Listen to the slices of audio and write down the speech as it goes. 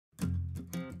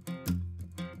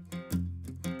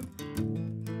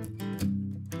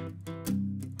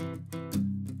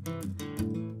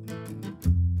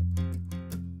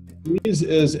Luiz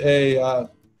is a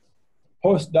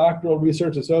postdoctoral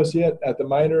research associate at the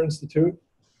Miner Institute.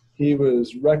 He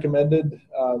was recommended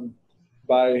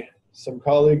by some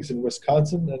colleagues in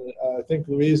Wisconsin, and I think,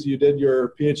 Luiz, you did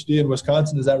your PhD in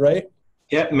Wisconsin, is that right?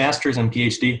 Yeah, master's and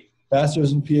PhD.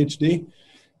 Master's and PhD.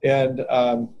 And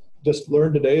just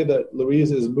learned today that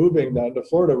Luiz is moving down to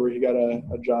Florida, where he got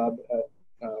a job at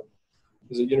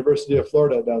the University of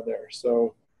Florida down there.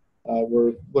 So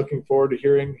we're looking forward to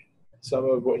hearing some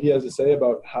of what he has to say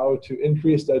about how to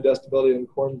increase digestibility in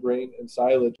corn grain and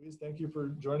silage. Luiz, thank you for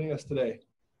joining us today.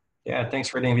 Yeah, thanks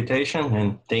for the invitation,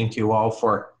 and thank you all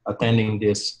for attending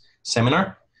this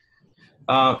seminar.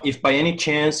 If by any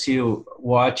chance you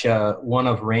watch one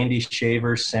of Randy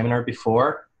Shaver's seminar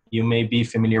before, you may be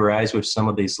familiarized with some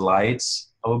of these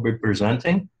slides I will be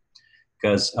presenting,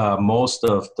 because most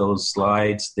of those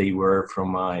slides, they were from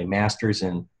my master's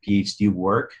and PhD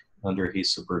work under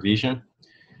his supervision.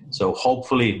 So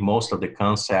hopefully most of the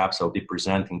concepts I'll be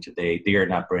presenting today, they are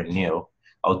not brand new,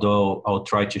 although I'll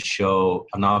try to show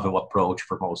a novel approach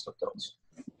for most of those.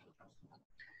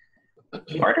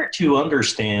 In order to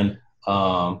understand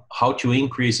how to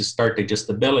increase starch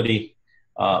digestibility,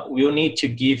 we'll need to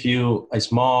give you a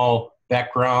small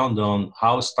background on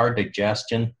how starch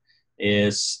digestion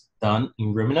is done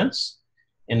in ruminants.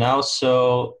 And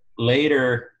also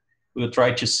later, we'll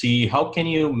try to see how can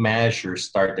you measure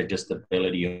starch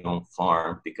digestibility on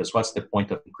farm, because what's the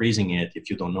point of increasing it if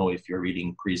you don't know if you're really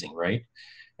increasing, right?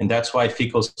 And that's why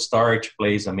fecal starch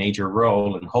plays a major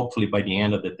role, and hopefully by the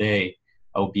end of the day,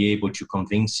 I'll be able to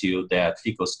convince you that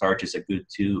fecal starch is a good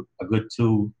tool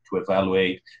to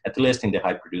evaluate, at least in the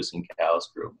high-producing cows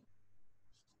group.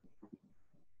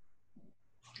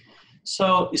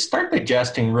 So starch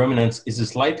digesting ruminants is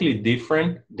slightly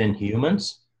different than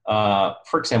humans.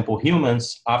 For example,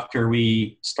 humans, after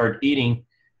we start eating,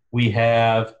 we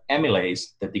have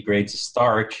amylase that degrades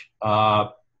starch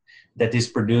that is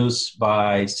produced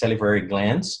by salivary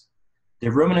glands. The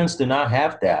ruminants do not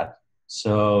have that.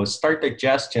 So starch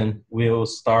digestion will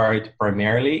start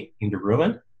primarily in the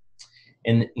rumen.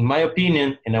 And in my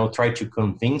opinion, and I'll try to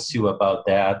convince you about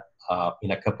that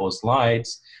in a couple of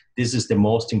slides, this is the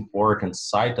most important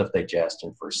site of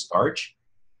digestion for starch.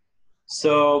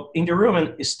 So in the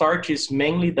rumen, starch is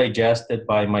mainly digested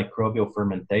by microbial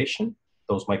fermentation.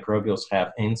 Those microbials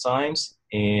have enzymes,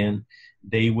 and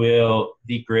they will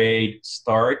degrade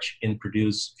starch and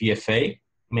produce VFA,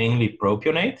 mainly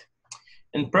propionate.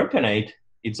 And propionate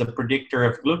is a predictor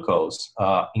of glucose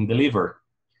in the liver.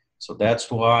 So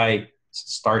that's why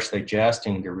starch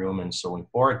digesting in the rumen is so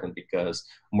important, because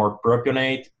more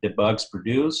propionate the bugs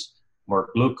produce, more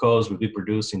glucose will be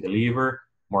produced in the liver,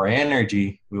 more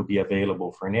energy will be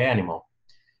available for an animal.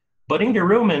 But in the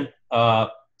rumen,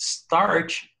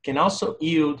 starch can also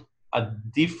yield a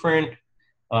different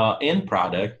end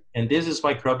product, and this is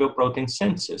microbial protein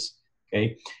synthesis.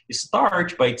 Okay,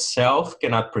 starch by itself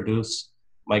cannot produce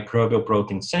microbial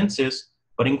protein synthesis,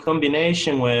 but in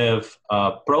combination with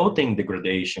protein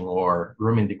degradation or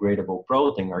rumen degradable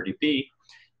protein, RDP,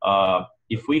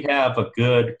 if we have a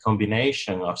good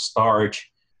combination of starch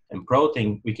and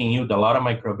protein, we can yield a lot of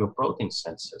microbial protein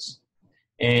synthesis.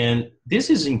 And this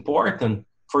is important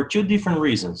for two different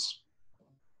reasons.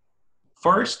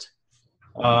 First,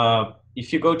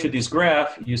 if you go to this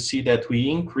graph, you see that we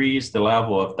increase the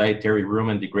level of dietary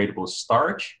rumen degradable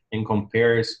starch in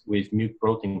comparison with milk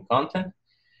protein content.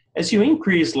 As you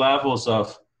increase levels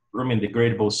of rumen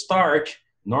degradable starch,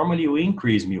 normally we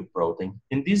increase milk protein.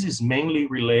 And this is mainly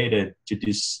related to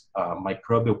this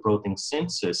microbial protein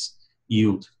synthesis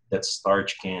yield that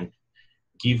starch can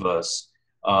give us.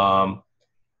 I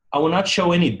will not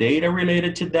show any data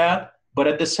related to that, but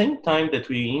at the same time that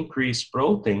we increase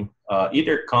protein,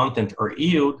 either content or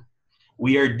yield,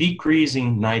 we are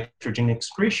decreasing nitrogen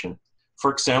excretion.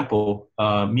 For example,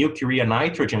 milk urea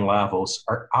nitrogen levels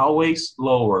are always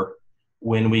lower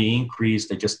when we increase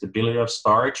digestibility of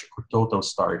starch or total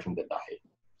starch in the diet.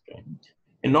 Okay?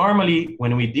 And normally,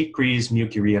 when we decrease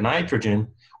milk urea nitrogen,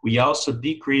 we also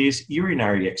decrease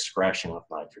urinary excretion of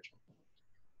nitrogen.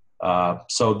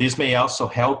 So this may also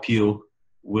help you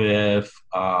with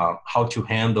how to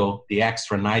handle the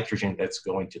extra nitrogen that's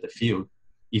going to the field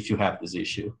if you have this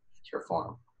issue at your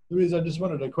farm. Luiz, I just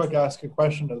wanted to ask a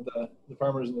question of the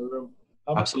farmers in the room.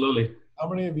 Absolutely. How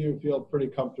many of you feel pretty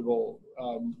comfortable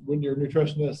when you're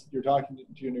talking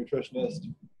to your nutritionist?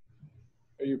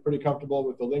 Are you pretty comfortable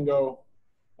with the lingo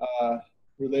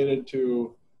related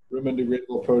to rumen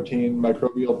degradable protein,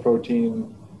 microbial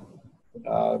protein,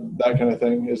 that kind of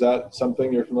thing? Is that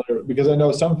something you're familiar with? Because I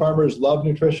know some farmers love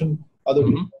nutrition, other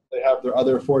people, they have their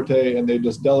other forte and they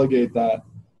just delegate that.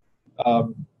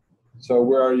 So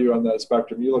where are you on that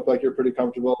spectrum? You look like you're pretty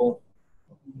comfortable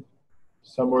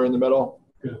somewhere in the middle.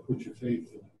 Yeah, put your faith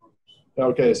in it.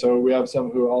 Okay, so we have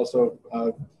some who also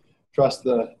trust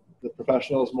the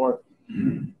professionals more.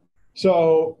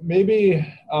 So maybe,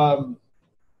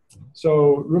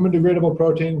 so rumen degradable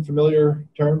protein, familiar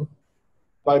term.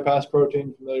 Bypass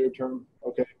protein, familiar term.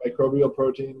 Okay, microbial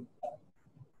protein,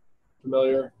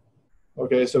 familiar.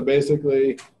 Okay, so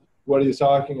basically what he's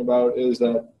talking about is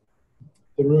that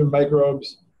the rumen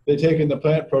microbes, they take in the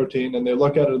plant protein and they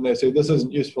look at it and they say, this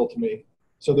isn't useful to me.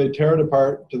 So they tear it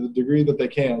apart to the degree that they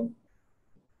can.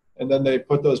 And then they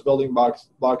put those building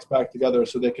blocks back together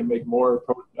so they can make more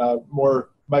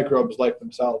microbes like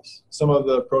themselves. Some of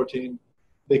the protein,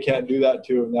 they can't do that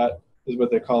to, and that is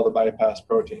what they call the bypass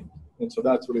protein. And so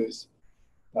that's what it is.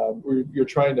 You're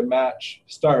trying to match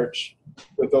starch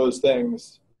with those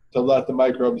things to let the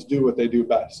microbes do what they do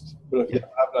best. But if you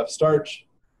don't have enough starch,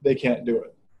 they can't do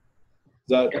it. Is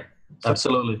that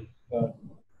absolutely?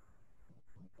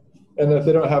 And if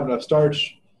they don't have enough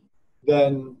starch,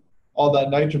 then all that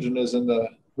nitrogen is in the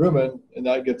rumen, and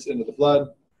that gets into the blood,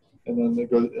 and then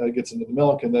it gets into the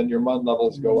milk, and then your MUN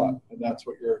levels go up, and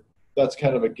that's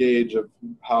kind of a gauge of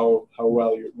how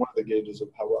well you're, one of the gauges of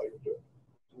how well you're doing.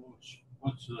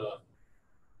 What's the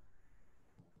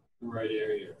right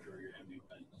area for your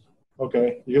MUNs?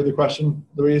 Okay, you hear the question,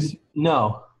 Luis?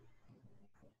 No.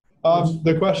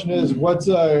 The question is, what's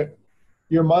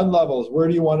your MUN levels? Where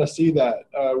do you want to see that?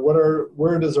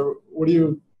 What do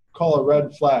you call a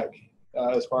red flag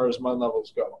as far as MUN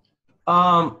levels go?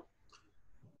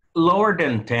 Lower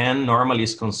than 10 normally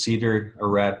is considered a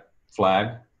red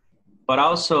flag, but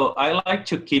also I like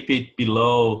to keep it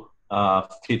below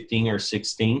 15 or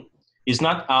 16. It's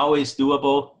not always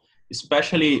doable,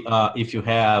 especially if you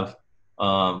have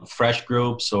fresh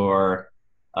groups or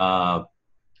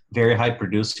very high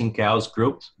producing cows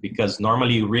groups, because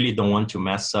normally you really don't want to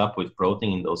mess up with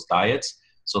protein in those diets.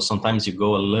 So sometimes you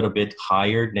go a little bit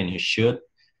higher than you should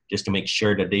just to make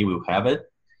sure that they will have it.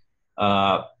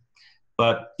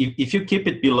 But if you keep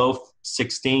it below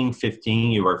 16,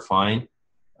 15, you are fine.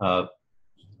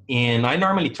 And I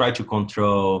normally try to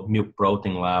control milk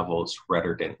protein levels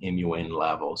rather than MUN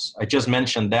levels. I just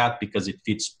mentioned that because it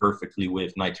fits perfectly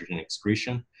with nitrogen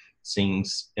excretion,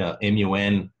 since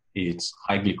MUN is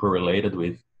highly correlated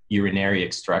with urinary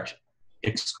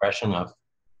excretion of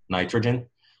nitrogen.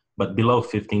 But below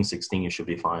 15, 16, you should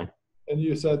be fine. And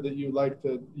you said that you like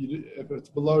to, if it's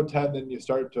below 10, then you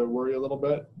start to worry a little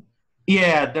bit?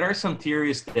 Yeah, there are some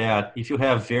theories that if you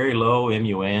have very low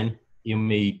MUN, you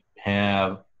may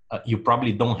have, you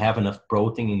probably don't have enough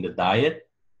protein in the diet.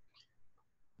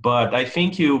 But I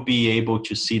think you'll be able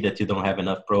to see that you don't have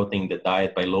enough protein in the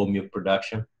diet by low milk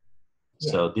production.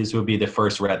 Yeah. So this will be the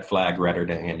first red flag rather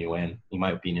than MUN, in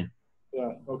my opinion.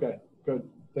 Yeah, okay, good.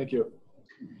 Thank you.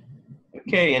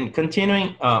 Okay, and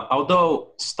continuing,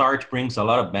 although starch brings a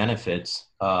lot of benefits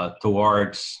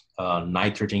towards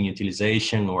nitrogen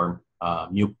utilization or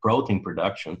milk protein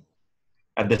production,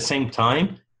 at the same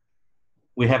time,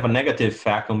 we have a negative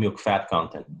fecal milk fat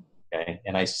content. Okay,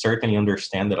 and I certainly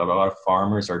understand that a lot of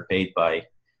farmers are paid by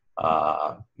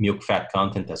milk fat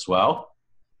content as well.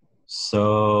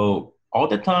 So all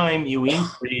the time you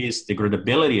increase the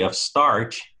gradability of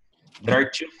starch, there are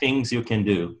two things you can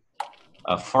do.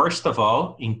 First of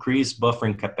all, increase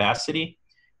buffering capacity,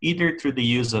 either through the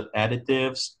use of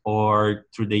additives or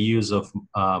through the use of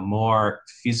more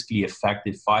physically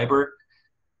effective fiber.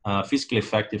 Physically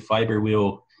effective fiber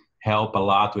will help a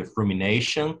lot with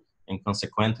rumination, and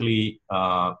consequently,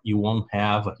 you won't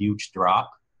have a huge drop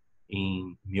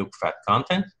in milk fat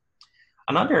content.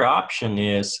 Another option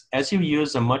is, as you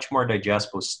use a much more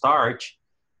digestible starch,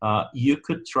 you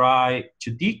could try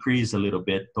to decrease a little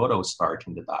bit total starch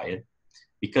in the diet,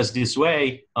 because this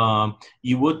way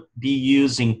you would be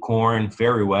using corn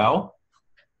very well,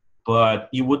 but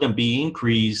you wouldn't be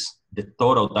increase the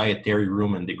total dietary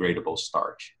rumen degradable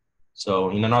starch. So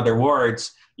in other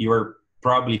words, you're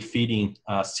probably feeding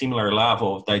a similar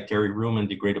level of dietary rumen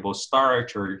degradable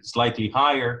starch or slightly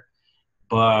higher,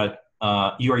 but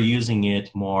you are using it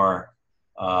more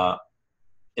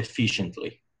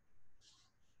efficiently.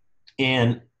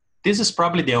 And this is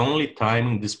probably the only time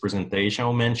in this presentation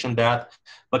I'll mention that,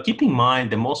 but keep in mind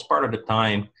the most part of the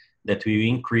time that we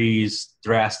increase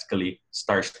drastically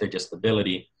starch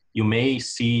digestibility, you may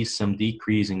see some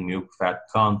decrease in milk fat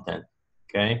content,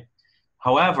 okay?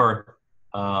 However,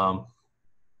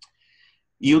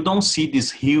 you don't see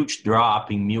this huge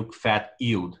drop in milk fat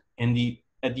yield. And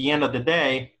at the end of the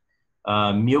day,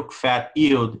 milk fat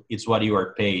yield is what you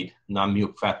are paid, not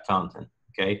milk fat content,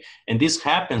 okay? And this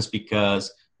happens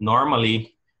because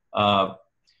normally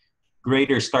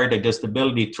greater starch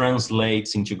digestibility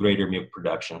translates into greater milk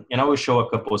production. And I will show a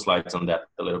couple of slides on that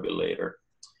a little bit later.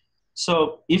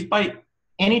 So if by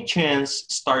any chance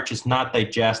starch is not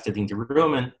digested in the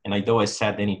rumen, and although I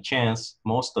said any chance,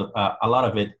 a lot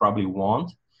of it probably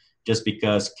won't, just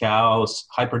because cows,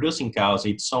 high-producing cows,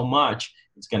 eat so much,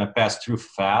 it's going to pass through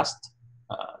fast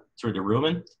through the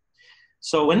rumen.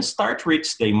 So when starch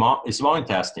reaches the small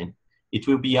intestine, it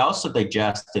will be also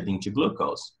digested into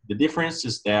glucose. The difference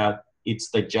is that it's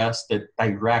digested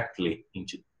directly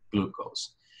into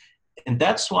glucose. And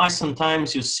that's why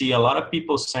sometimes you see a lot of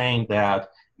people saying that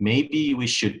maybe we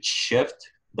should shift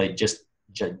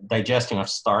digesting of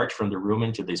starch from the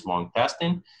rumen to the small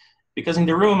intestine, because in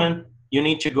the rumen, you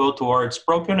need to go towards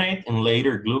propionate and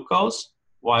later glucose,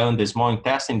 while in the small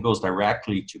intestine goes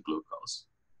directly to glucose,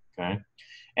 okay?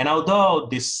 And although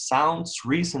this sounds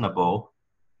reasonable,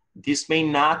 this may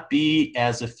not be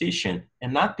as efficient,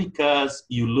 and not because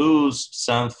you lose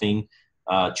something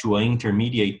to an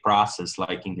intermediate process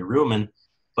like in the rumen,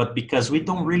 but because we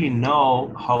don't really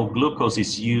know how glucose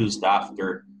is used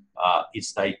after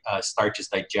starch is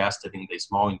digested in the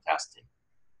small intestine.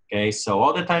 Okay, so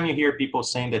all the time you hear people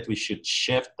saying that we should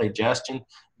shift digestion,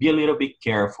 be a little bit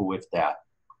careful with that.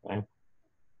 Okay?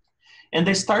 And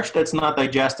the starch that's not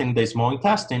digested in the small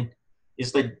intestine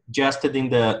is digested in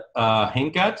the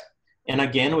hindgut, and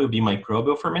again will be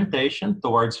microbial fermentation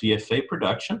towards VFA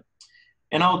production.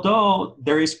 And although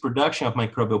there is production of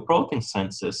microbial protein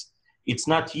synthesis, it's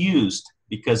not used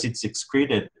because it's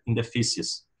excreted in the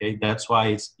feces. Okay, that's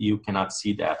why you cannot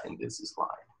see that in this slide.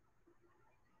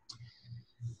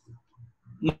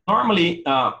 Normally,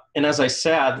 and as I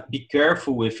said, be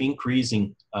careful with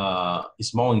increasing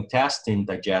small intestine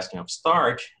digestion of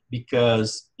starch,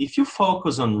 because if you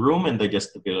focus on rumen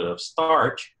digestibility of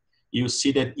starch, you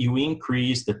see that you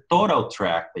increase the total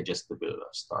tract digestibility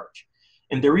of starch.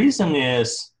 And the reason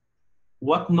is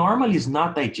what normally is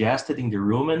not digested in the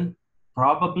rumen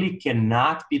probably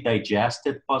cannot be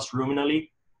digested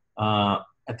post-ruminally,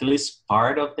 at least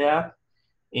part of that.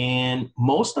 And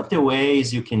most of the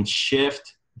ways you can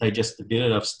shift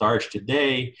digestibility of starch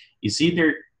today is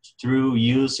either through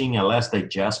using a less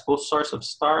digestible source of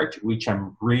starch, which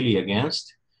I'm really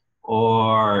against,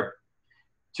 or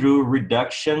through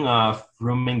reduction of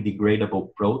rumen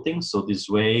degradable protein. So this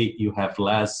way you have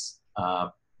less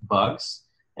bugs,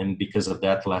 and because of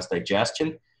that, less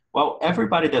digestion. Well,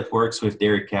 everybody that works with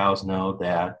dairy cows know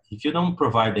that if you don't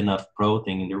provide enough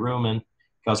protein in the rumen,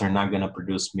 cows are not going to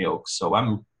produce milk. So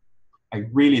I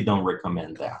really don't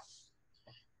recommend that.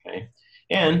 Okay,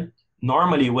 and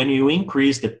normally when you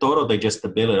increase the total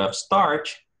digestibility of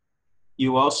starch,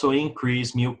 you also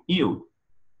increase milk yield.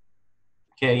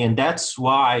 Okay, and that's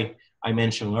why I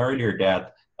mentioned earlier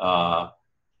that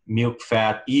milk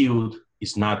fat yield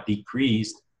is not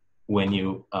decreased when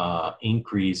you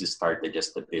increase starch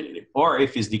digestibility. Or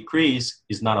if it's decreased,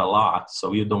 it's not a lot,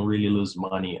 so you don't really lose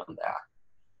money on that.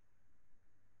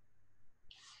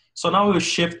 So now we'll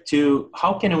shift to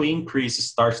how can we increase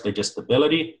starch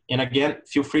digestibility? And again,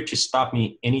 feel free to stop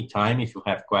me anytime if you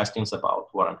have questions about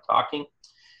what I'm talking.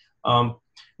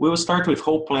 We will start with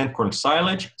whole plant corn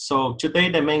silage. So today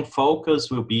the main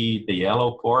focus will be the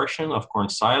yellow portion of corn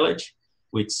silage,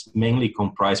 which is mainly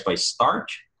comprised by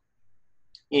starch.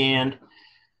 And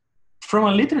from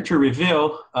a literature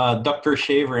review, Dr.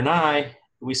 Shaver and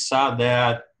we saw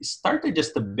that starch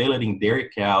digestibility in dairy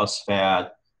cows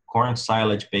fed corn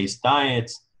silage-based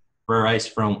diets varies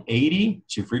from 80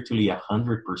 to virtually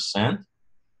 100%.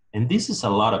 And this is a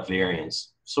lot of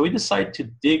variance. So we decided to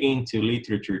dig into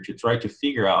literature to try to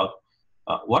figure out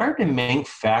what are the main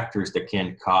factors that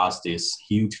can cause this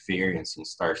huge variance in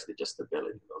starch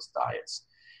digestibility in those diets.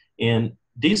 And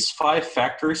these 5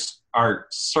 factors are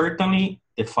certainly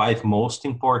the 5 most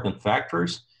important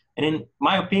factors. And in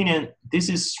my opinion, this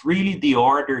is really the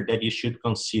order that you should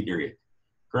consider it.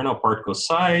 Kernel particle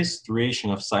size, duration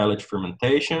of silage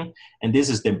fermentation, and this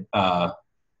is the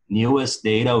newest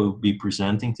data we'll be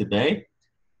presenting today.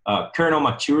 Kernel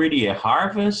maturity at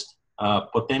harvest,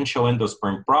 potential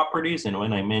endosperm properties, and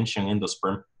when I mention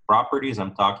endosperm properties,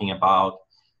 I'm talking about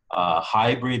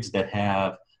hybrids that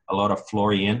have a lot of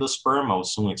floriendosperm. I'll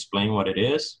soon explain what it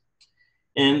is.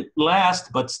 And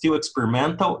last, but still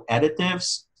experimental,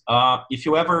 additives. If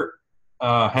you ever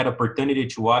had opportunity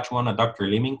to watch one of Dr.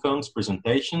 Limington's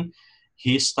presentation,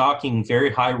 he's talking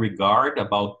very high regard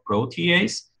about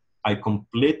protease. I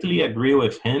completely agree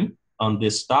with him on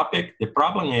this topic. The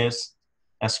problem is,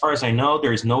 as far as I know,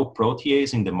 there is no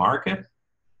protease in the market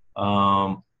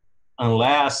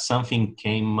unless something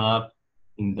came up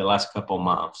in the last couple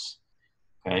months,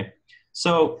 okay?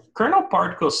 So kernel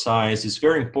particle size is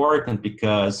very important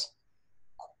because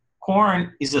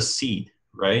corn is a seed,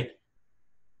 right?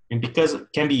 And because it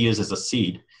can be used as a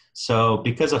seed. So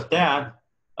because of that,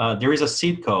 there is a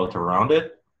seed coat around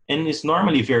it. And it's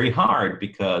normally very hard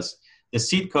because the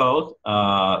seed coat,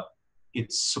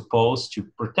 it's supposed to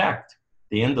protect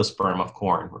the endosperm of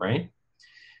corn, right?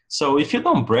 So if you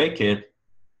don't break it,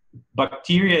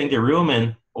 bacteria in the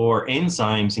rumen or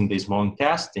enzymes in the small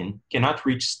intestine cannot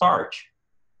reach starch.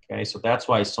 Okay, so that's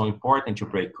why it's so important to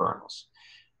break kernels.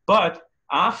 But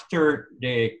after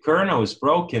the kernel is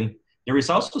broken, there is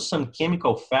also some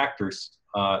chemical factors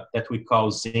that we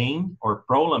call zinc or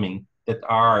prolamine that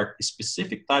are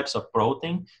specific types of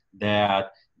protein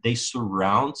that they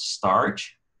surround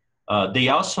starch. They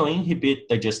also inhibit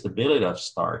digestibility of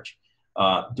starch.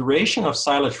 Duration of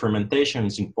silage fermentation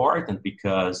is important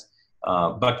because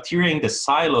bacteria in the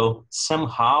silo,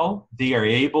 somehow they are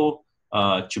able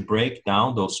to break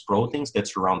down those proteins that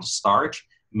surround the starch,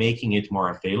 making it more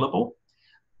available.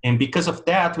 And because of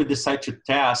that, we decided to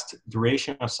test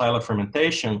duration of silage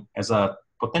fermentation as a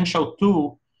potential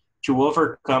tool to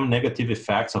overcome negative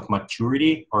effects of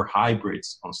maturity or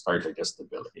hybrids on starch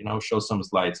digestibility. And I'll show some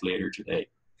slides later today.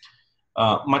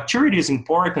 Maturity is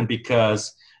important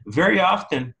because very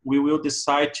often we will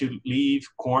decide to leave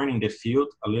corn in the field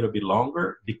a little bit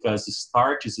longer because the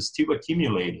starch is still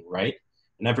accumulating, right?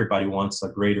 And everybody wants a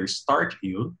greater starch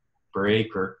yield per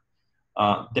acre.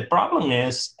 The problem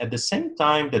is, at the same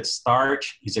time that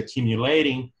starch is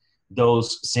accumulating,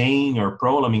 those zinc or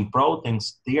prolamine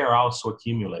proteins, they are also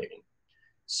accumulating.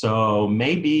 So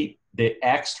maybe the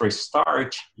extra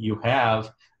starch you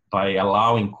have by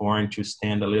allowing corn to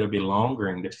stand a little bit longer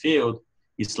in the field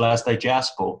is less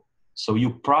digestible. So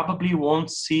you probably won't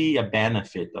see a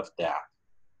benefit of that.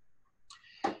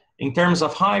 In terms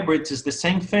of hybrids, it's the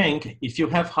same thing. If you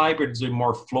have hybrids with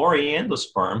more fluorine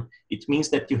endosperm, it means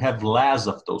that you have less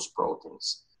of those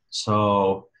proteins.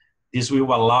 So this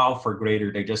will allow for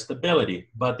greater digestibility.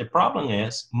 But the problem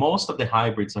is, most of the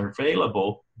hybrids are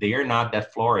available, they are not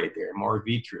that fluoride, they're more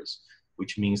vitreous,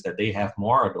 which means that they have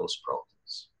more of those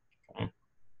proteins. Okay?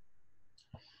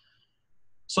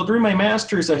 So during my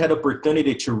master's, I had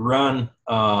opportunity to run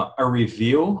a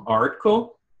review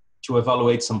article to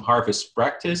evaluate some harvest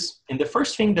practice. And the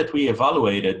first thing that we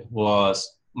evaluated was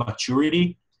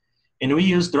maturity. And we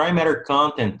used dry matter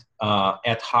content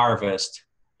at harvest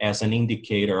as an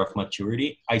indicator of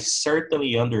maturity. I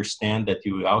certainly understand that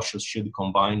you also should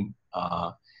combine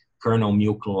kernel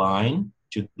milk line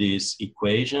to this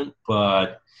equation,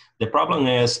 but the problem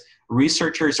is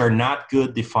researchers are not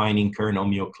good defining kernel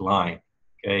milk line.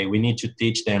 Okay, we need to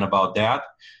teach them about that.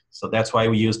 So that's why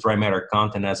we use dry matter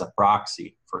content as a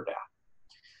proxy for that.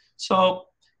 So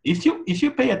if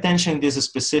you pay attention to this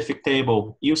specific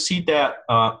table, you see that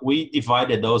we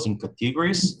divided those in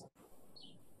categories.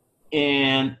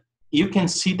 And you can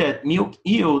see that milk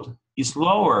yield is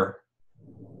lower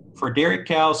for dairy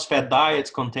cows fed diets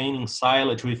containing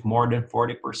silage with more than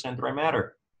 40% dry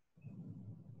matter.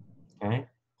 Okay?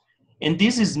 And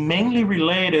this is mainly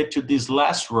related to this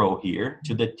last row here,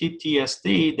 to the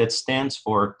TTSD that stands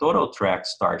for total tract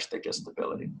starch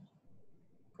digestibility.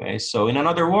 Okay, so in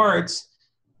other words,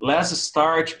 less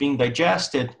starch being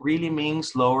digested really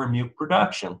means lower milk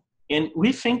production. And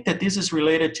we think that this is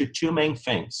related to two main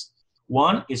things.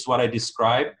 One is what I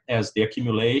described as the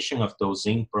accumulation of those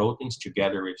zinc proteins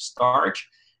together with starch.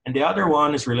 And the other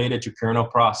one is related to kernel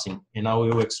processing, and I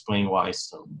will explain why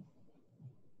soon.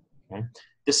 Okay.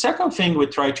 The second thing we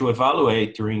tried to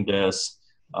evaluate during this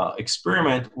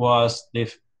experiment was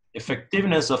the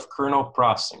effectiveness of kernel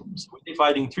processing. So we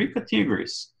divide in three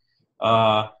categories.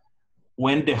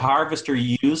 When the harvester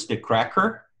used the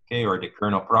cracker, okay, or the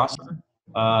kernel processor,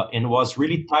 and was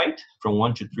really tight from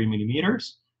 1 to 3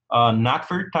 millimeters, not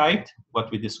very tight,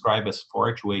 what we describe as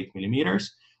 4 to 8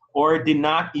 millimeters, or did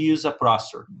not use a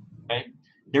processor. Okay?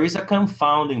 There is a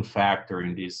confounding factor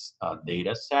in this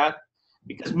data set,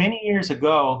 because many years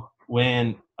ago,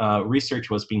 when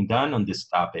research was being done on this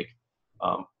topic,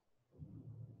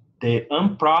 the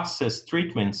unprocessed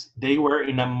treatments, they were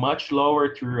in a much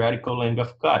lower theoretical length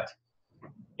of cut.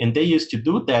 And they used to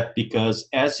do that because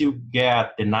as you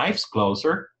get the knives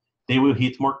closer, they will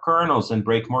hit more kernels and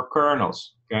break more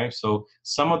kernels. Okay, so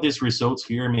some of these results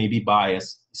here may be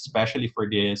biased, especially for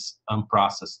this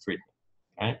unprocessed treatment.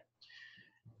 Okay,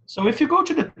 so if you go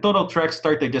to the total tract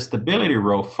starch digestibility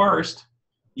row first,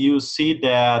 you see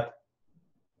that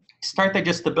starch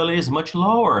digestibility is much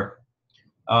lower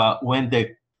when the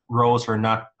rows are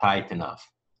not tight enough.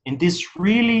 And this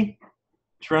really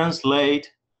translates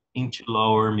into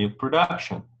lower milk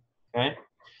production. Okay,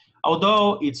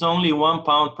 Although it's only 1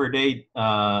 pound per day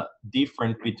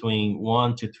different between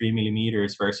 1 to 3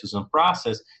 millimeters versus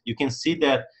unprocessed, you can see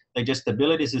that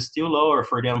digestibility is still lower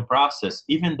for the unprocessed,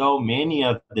 even though many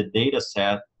of the data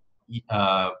set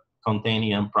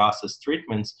containing unprocessed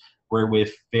treatments were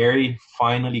with very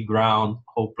finely ground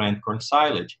whole plant corn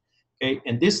silage. Okay,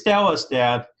 and this tells us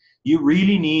that you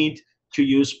really need to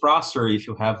use processor if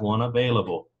you have one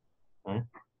available. Okay?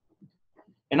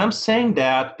 And I'm saying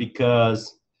that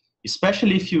because,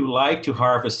 especially if you like to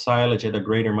harvest silage at a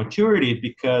greater maturity,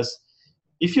 because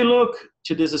if you look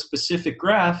to this specific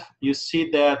graph, you see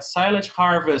that silage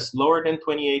harvest lower than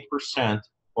 28%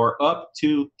 or up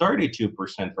to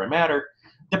 32% per matter,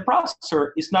 the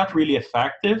processor is not really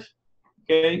effective,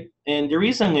 okay? And the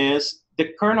reason is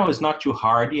the kernel is not too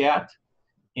hard yet,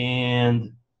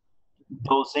 and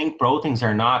those zinc proteins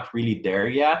are not really there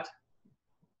yet.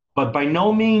 But by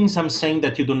no means I'm saying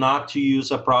that you do not to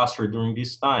use a processor during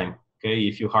this time, okay?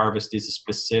 If you harvest this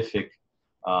specific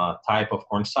type of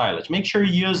corn silage, make sure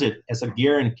you use it as a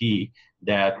guarantee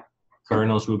that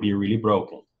kernels will be really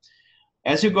broken.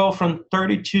 As you go from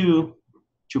 32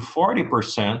 to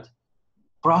 40%,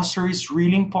 processor is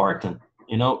really important.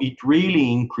 You know, it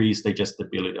really increases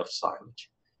digestibility of silage.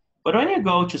 But when you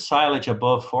go to silage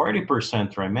above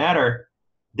 40% dry matter,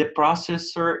 the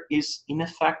processor is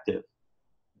ineffective.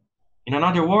 In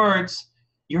other words,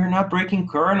 you're not breaking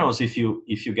kernels if you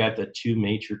get the too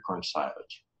mature corn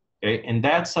silage. Okay? And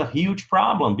that's a huge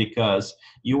problem because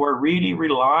you are really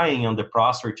relying on the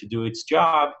processor to do its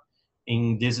job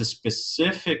in this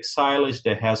specific silage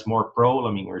that has more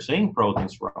prolamine or zinc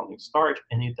proteins surrounding starch,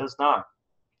 and it does not.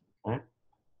 Okay?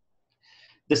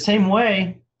 The same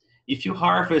way, if you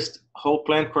harvest whole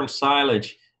plant corn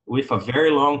silage with a very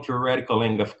long theoretical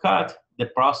length of cut, the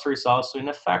processor is also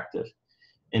ineffective.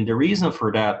 And the reason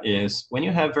for that is when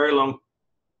you have very long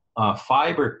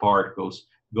fiber particles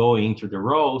going into the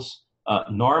rows,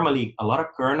 normally a lot of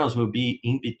kernels will be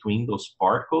in between those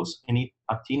particles and it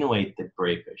attenuates the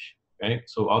breakage. Okay?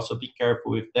 So also be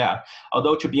careful with that.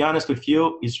 Although to be honest with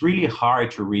you, it's really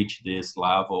hard to reach this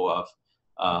level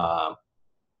of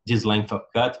this length of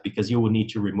cut because you will need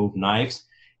to remove knives,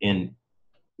 and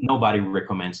nobody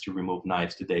recommends to remove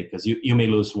knives today because you may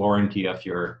lose warranty of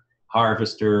your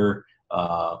harvester.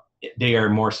 They are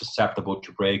more susceptible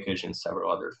to breakage and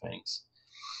several other things.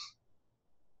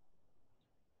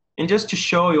 And just to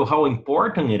show you how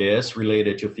important it is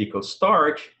related to fecal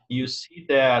starch, you see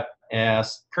that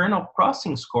as kernel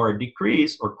processing score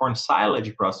decrease or corn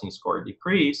silage processing score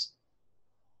decrease,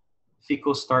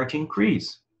 fecal starch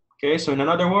increase. Okay, so in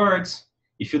other words,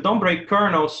 if you don't break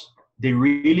kernels, they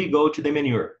really go to the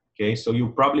manure. Okay, so you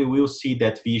probably will see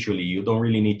that visually. You don't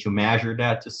really need to measure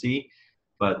that to see,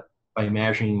 but by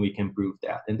measuring, we can prove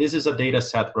that. And this is a data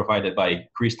set provided by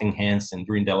Kristen Hansen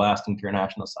during the last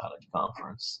International Silage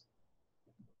Conference.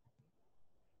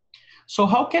 So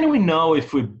how can we know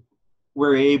if we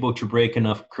were able to break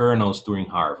enough kernels during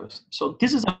harvest? So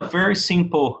this is a very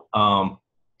simple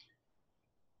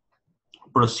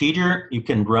procedure you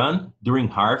can run during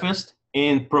harvest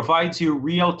and provides you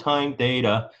real-time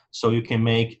data so you can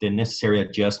make the necessary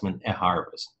adjustment at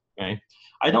harvest. Okay?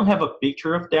 I don't have a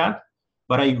picture of that,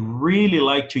 but I really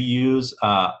like to use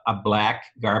a black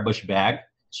garbage bag.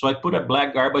 So I put a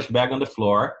black garbage bag on the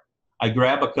floor. I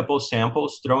grab a couple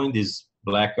samples, throw in this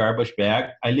black garbage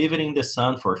bag. I leave it in the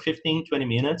sun for 15, 20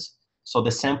 minutes so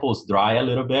the samples dry a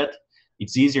little bit.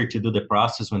 It's easier to do the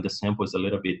process when the sample is a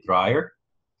little bit drier.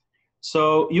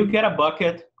 So you get a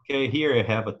bucket. Okay, here I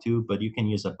have a tube, but you can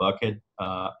use a bucket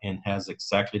and has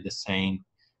exactly the same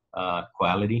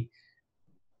quality.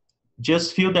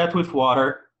 Just fill that with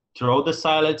water, throw the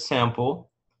silage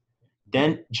sample,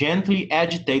 then gently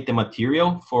agitate the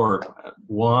material for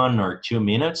 1 or 2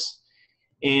 minutes.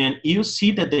 And you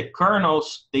see that the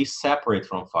kernels, they separate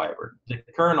from fiber. The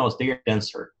kernels, they are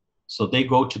denser. So they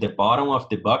go to the bottom of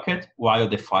the bucket while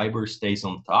the fiber stays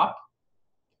on top.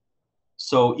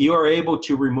 So you are able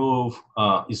to remove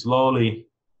slowly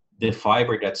the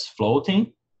fiber that's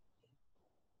floating.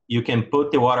 You can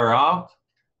put the water out,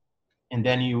 and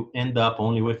then you end up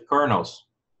only with kernels.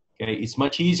 Okay, it's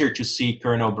much easier to see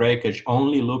kernel breakage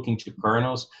only looking to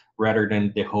kernels rather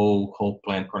than the whole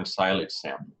plant corn silage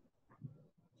sample.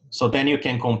 So then you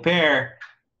can compare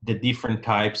the different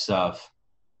types of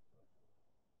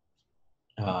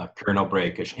kernel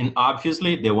breakage. And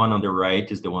obviously, the one on the right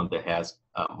is the one that has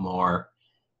more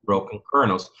broken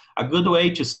kernels. A good way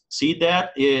to see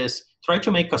that is try to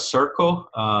make a circle.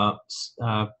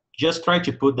 Just try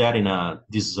to put that in a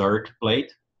dessert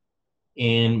plate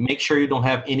and make sure you don't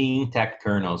have any intact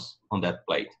kernels on that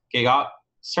plate. Okay,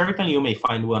 Certainly you may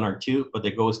find one or two, but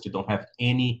the goal is to don't have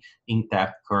any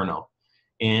intact kernel.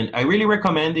 And I really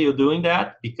recommend you doing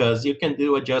that because you can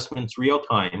do adjustments real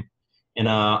time. And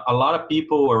a lot of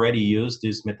people already use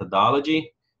this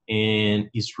methodology, and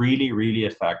it's really, really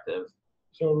effective.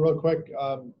 So real quick,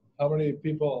 how many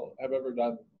people have ever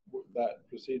done that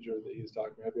procedure that he's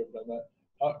talking about? Have you ever done that?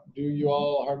 Do you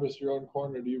all harvest your own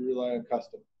corn, or do you rely on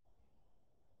custom?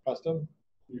 Custom?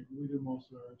 We do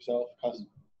most of our Self, custom.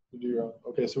 You do your own.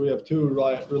 Okay, so we have two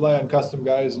rely on custom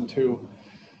guys and two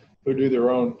who do their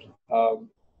own.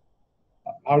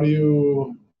 How do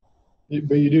you?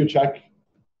 But you do check.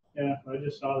 Yeah, I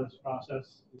just saw this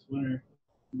process this winter.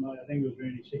 I think it was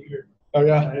Randy Shaker. Oh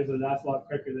yeah. I said that's a lot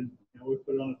quicker than we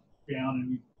put it on the ground and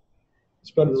we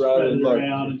Spread it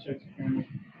around and check the kernel.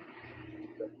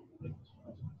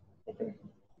 Okay.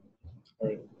 All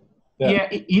right. Yeah,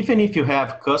 even if you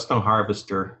have custom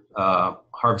harvester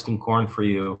harvesting corn for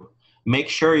you, make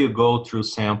sure you go through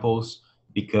samples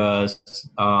because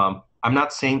I'm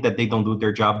not saying that they don't do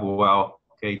their job well.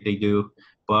 Okay, they do.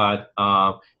 But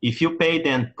if you pay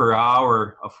them per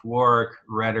hour of work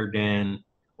rather than,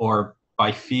 or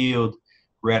by field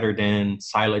rather than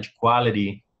silage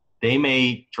quality, they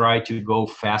may try to go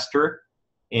faster.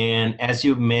 And as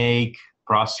you make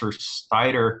process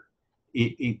tighter,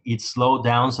 it slows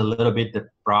down a little bit the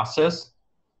process.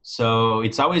 So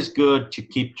it's always good to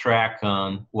keep track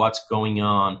on what's going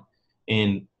on.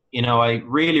 And, you know, I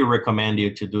really recommend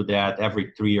you to do that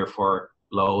every 3 or 4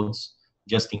 loads,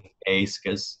 just in case,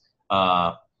 because,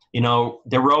 you know,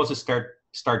 the rows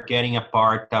start getting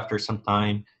apart after some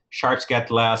time. Sharps get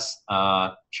less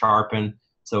sharpened.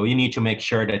 So you need to make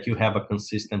sure that you have a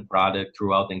consistent product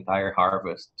throughout the entire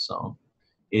harvest. So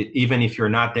even if you're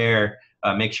not there,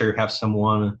 make sure you have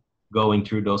someone going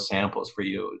through those samples for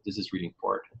you. This is really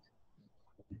important.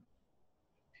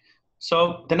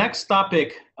 So the next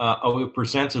topic I will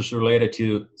present is related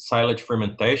to silage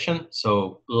fermentation,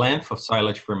 so length of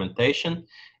silage fermentation,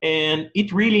 and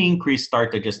it really increased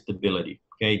starch digestibility.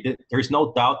 Okay, there's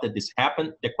no doubt that this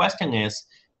happened. The question is,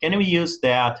 can we use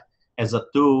that as a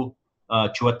tool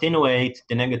to attenuate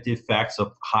the negative effects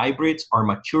of hybrids or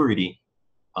maturity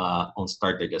on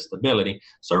starch digestibility?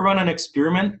 So run an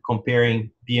experiment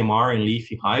comparing BMR and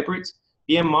leafy hybrids.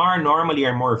 BMR normally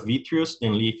are more vitreous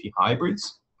than leafy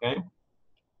hybrids. Okay,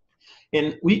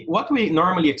 and what we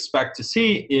normally expect to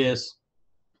see is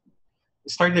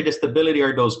starch digestibility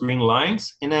are those green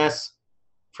lines, and as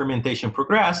fermentation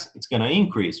progresses, it's going to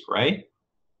increase, right?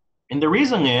 And the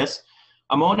reason is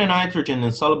ammonia, nitrogen,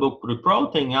 and soluble crude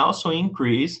protein also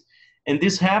increase, and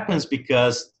this happens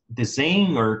because the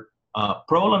zein or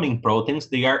prolamine proteins,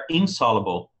 they are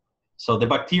insoluble. So the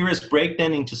bacteria break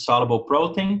them into soluble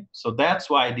protein, so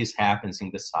that's why this happens in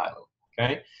the silo,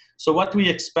 okay? So what we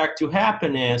expect to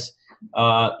happen is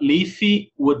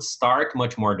leafy would start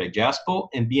much more digestible,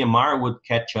 and BMR would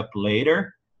catch up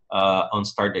later on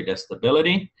starch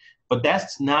digestibility. But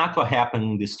that's not what happened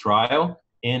in this trial,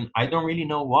 and I don't really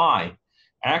know why.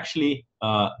 Actually,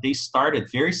 they started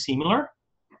very similar,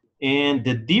 and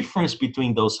the difference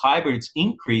between those hybrids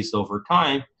increased over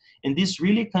time, and this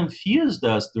really confused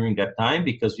us during that time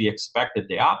because we expected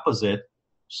the opposite.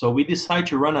 So we decided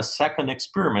to run a second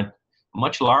experiment, a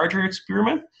much larger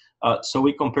experiment. So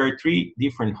we compared 3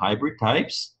 different hybrid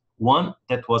types, one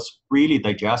that was really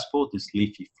digestible, this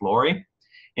leafy flora,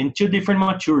 and 2 different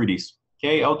maturities.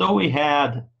 Okay, although we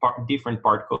had different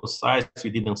particle size, we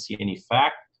didn't see any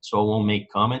effect, so I won't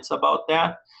make comments about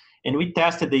that. And we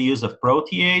tested the use of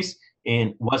protease,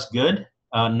 and was good.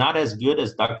 Not as good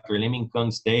as Dr.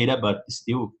 Limingkung's data, but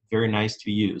still very nice to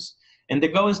use. And the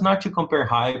goal is not to compare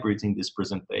hybrids in this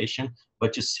presentation,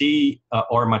 but to see,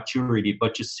 or maturity,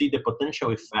 but to see the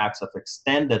potential effects of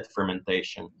extended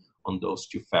fermentation on those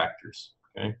 2 factors,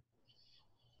 okay?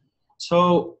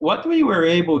 So what we were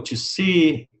able to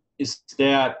see is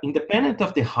that independent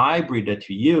of the hybrid that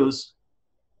you use,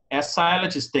 as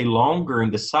silage stay longer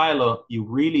in the silo, you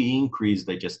really increase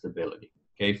digestibility,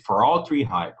 okay, for all 3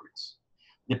 hybrids.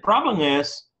 The problem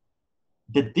is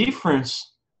the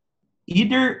difference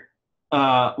either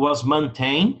was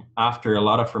maintained after a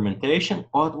lot of fermentation,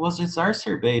 or it was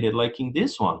exacerbated, like in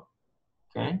this one,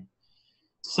 okay?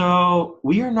 So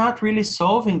we are not really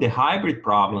solving the hybrid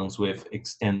problems with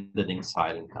extended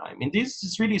ensiling time. And this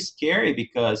is really scary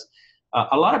because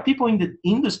a lot of people in the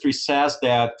industry says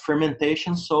that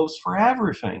fermentation solves for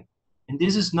everything. And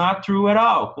this is not true at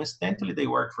all. Coincidentally, they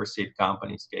work for seed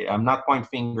companies. Okay? I'm not pointing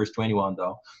fingers to anyone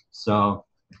though. So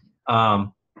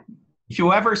if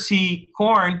you ever see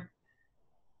corn,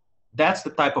 that's the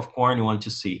type of corn you want to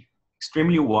see.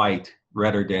 Extremely white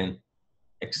rather than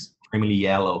extremely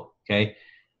yellow, okay?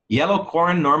 Yellow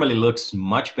corn normally looks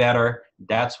much better.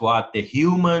 That's what the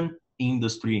human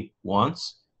industry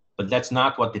wants, but that's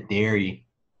not what the dairy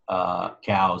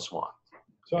cows want.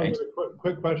 So Okay? a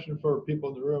quick question for people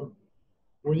in the room.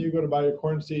 When you go to buy a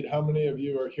corn seed, how many of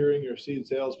you are hearing your seed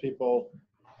salespeople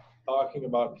talking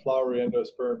about flowery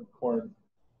endosperm corn?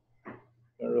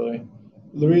 Not really.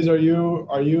 Luiz, have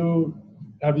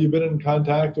you been in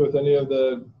contact with any of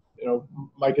the,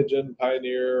 Mycogen,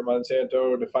 Pioneer,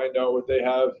 Monsanto to find out what they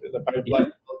have in the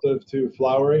pipeline relative to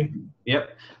flowery?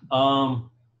 Yep.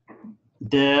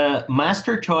 The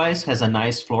Master Choice has a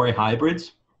nice flowery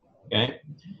hybrids. Okay.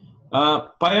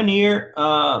 Pioneer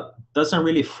doesn't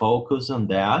really focus on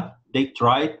that. They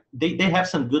have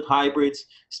some good hybrids,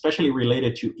 especially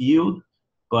related to yield,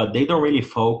 but they don't really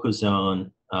focus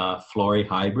on flowery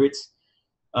hybrids.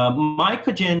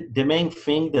 Mycogen, the main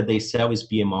thing that they sell is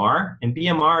BMR, and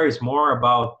BMR is more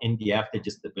about NDF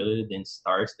digestibility than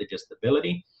starch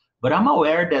digestibility. But I'm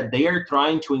aware that they are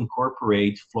trying to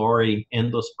incorporate flowery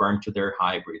endosperm to their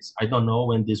hybrids. I don't know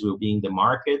when this will be in the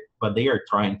market, but they are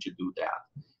trying to do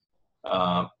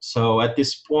that. So at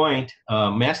this point,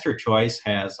 Master Choice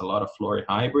has a lot of flowery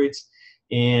hybrids,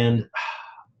 and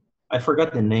I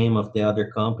forgot the name of the other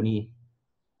company.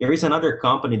 There is another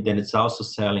company that is also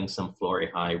selling some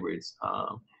flowery hybrids.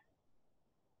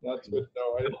 That's good to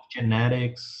know.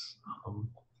 Genetics.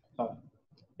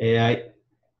 Yeah,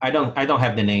 I don't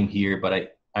have the name here,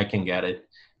 but I can get it.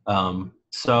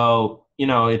 So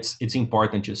it's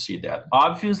important to see that.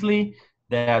 Obviously,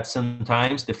 that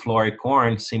sometimes the flowery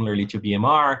corn, similarly to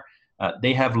BMR,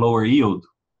 they have lower yield.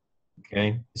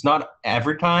 Okay, it's not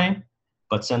every time,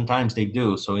 but sometimes they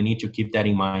do. So we need to keep that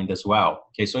in mind as well.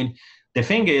 Okay, so the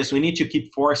thing is, we need to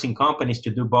keep forcing companies to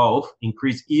do both,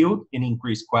 increase yield and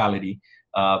increase quality.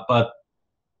 But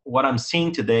what I'm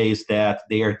seeing today is that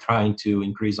they are trying to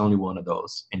increase only one of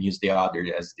those and use the other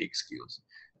as the excuse,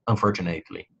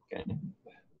 unfortunately. Okay.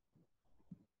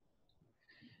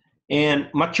 And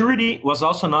maturity was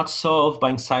also not solved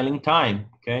by siling time.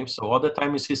 Okay, so all the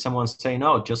time you see someone say,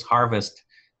 no, just harvest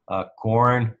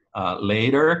corn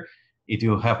later. If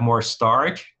you have more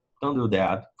starch, don't do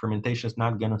that. Fermentation is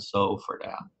not going to solve for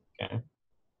that. Okay.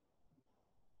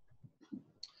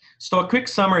 So a quick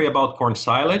summary about corn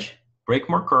silage: break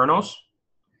more kernels.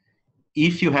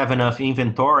 If you have enough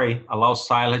inventory, allow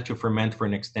silage to ferment for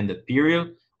an extended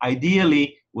period.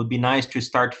 Ideally, would be nice to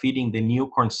start feeding the new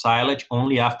corn silage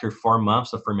only after 4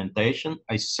 months of fermentation.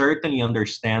 I certainly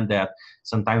understand that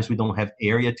sometimes we don't have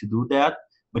area to do that,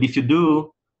 but if you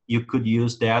do, you could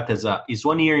use that as it's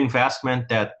 1 year investment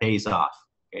that pays off.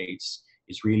 Okay,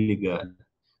 it's really good.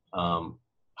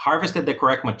 Harvest at the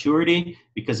correct maturity,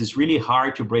 because it's really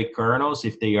hard to break kernels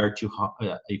if they are too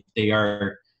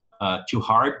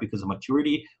hard because of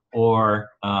maturity, or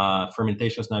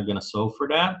fermentation is not going to solve for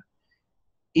that.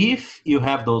 If you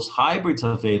have those hybrids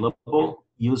available,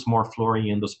 use more flowery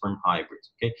endosperm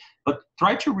hybrids. Okay, but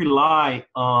try to rely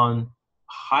on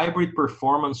hybrid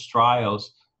performance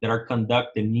trials that are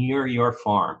conducted near your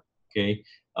farm. Okay,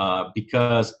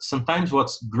 because sometimes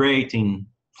what's great in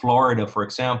Florida, for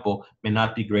example, may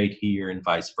not be great here, and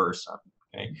vice versa.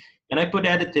 Okay, and I put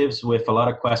additives with a lot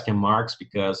of question marks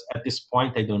because at this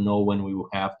point I don't know when we will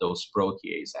have those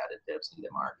protease additives in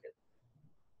the market.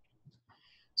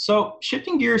 So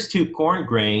shifting gears to corn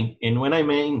grain, and when I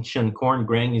mention corn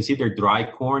grain, is either dry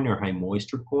corn or high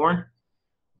moisture corn.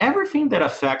 Everything that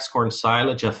affects corn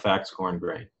silage affects corn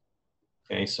grain.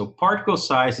 Okay, so particle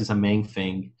size is a main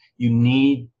thing. You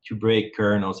need to break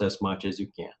kernels as much as you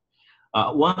can.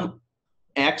 One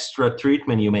extra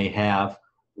treatment you may have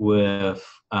with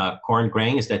corn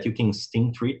grain is that you can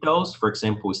steam treat those. For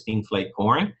example, steam flake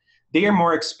corn. They are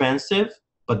more expensive,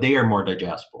 but they are more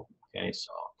digestible. Okay,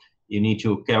 so you need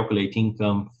to calculate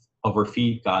income over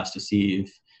feed cost to see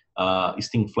if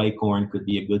steam flake corn could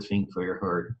be a good thing for your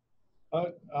herd.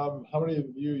 How many of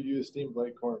you use steam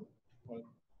flake corn?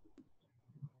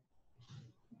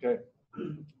 Okay.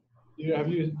 Do you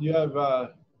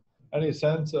have any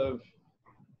sense of?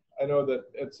 I know that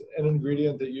it's an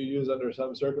ingredient that you use under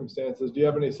some circumstances. Do you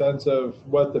have any sense of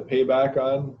what the payback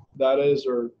on that is,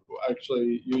 or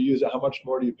actually you use it? How much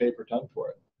more do you pay per ton for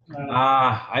it?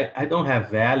 I don't have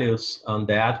values on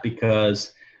that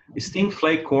because steamed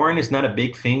flake corn is not a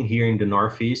big thing here in the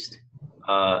Northeast.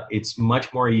 It's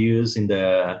much more used in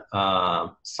the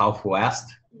Southwest,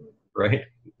 right?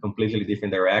 Completely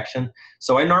different direction.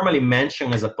 So I normally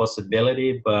mention as a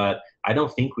possibility, but I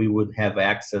don't think we would have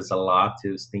access a lot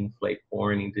to steamed flake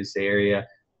corn in this area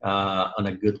on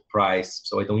a good price.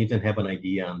 So I don't even have an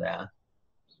idea on that.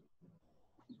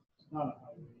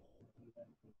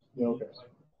 Yeah, okay.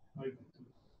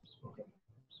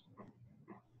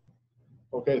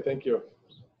 Okay, thank you.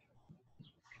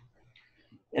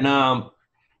 And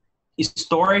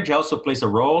storage also plays a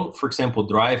role. For example,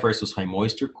 dry versus high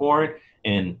moisture corn.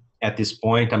 And at this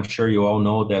point, I'm sure you all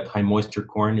know that high moisture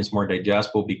corn is more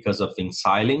digestible because of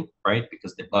ensiling, right?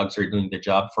 Because the bugs are doing the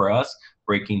job for us,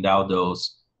 breaking down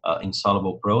those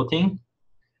insoluble protein.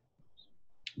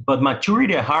 But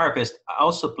maturity at harvest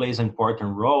also plays an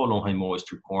important role on high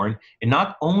moisture corn, and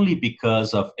not only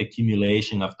because of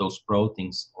accumulation of those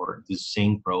proteins or the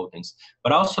same proteins,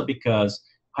 but also because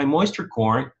high moisture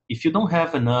corn, if you don't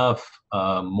have enough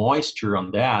moisture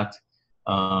on that,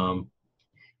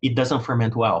 it doesn't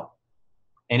ferment well.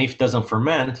 And if it doesn't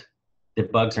ferment, the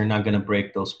bugs are not going to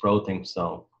break those proteins,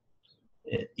 so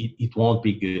it won't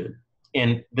be good.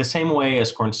 And the same way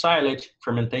as corn silage,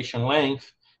 fermentation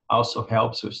length also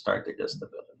helps with starch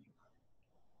digestibility.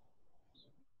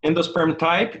 Endosperm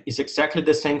type is exactly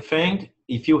the same thing.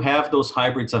 If you have those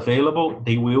hybrids available,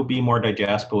 they will be more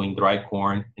digestible in dry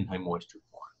corn and high moisture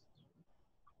corn.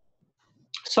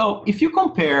 So if you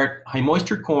compare high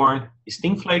moisture corn,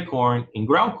 steam flake corn, and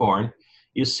ground corn,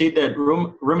 you see that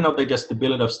ruminal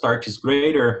digestibility of starch is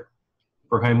greater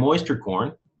for high moisture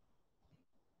corn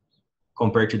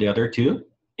compared to the other two.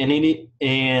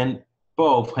 And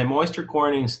both high moisture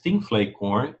corn and steam flake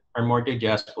corn are more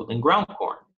digestible than ground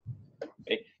corn.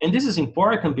 Okay? And this is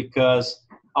important because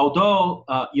although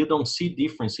you don't see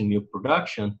difference in milk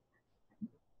production,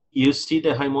 you see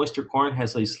that high moisture corn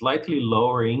has a slightly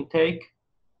lower intake,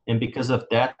 and because of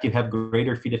that, you have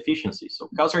greater feed efficiency. So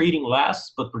cows are eating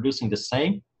less, but producing the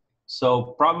same.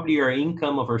 So probably your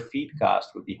income over feed cost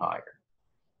would be higher.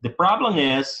 The problem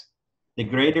is the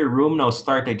greater ruminal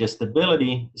starch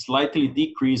digestibility slightly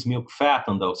decrease milk fat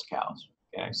on those cows.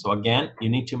 Okay, so again, you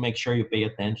need to make sure you pay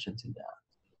attention to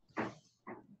that.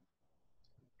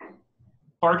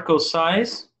 Particle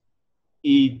size,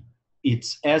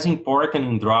 it's as important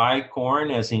in dry corn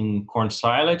as in corn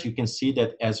silage. You can see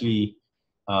that as we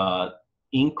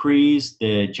increase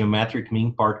the geometric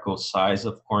mean particle size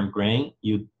of corn grain,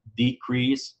 you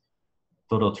decrease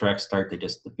total tract starch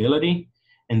digestibility.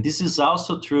 And this is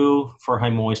also true for high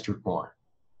moisture corn.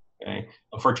 Okay?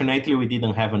 Unfortunately, we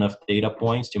didn't have enough data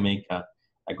points to make a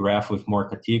graph with more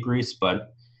categories,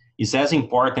 but it's as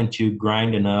important to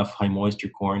grind enough high moisture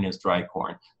corn as dry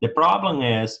corn. The problem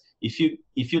is if you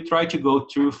try to go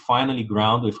through finely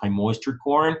ground with high moisture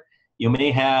corn, you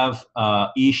may have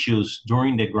issues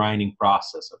during the grinding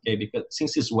process, okay? Because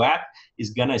since it's wet,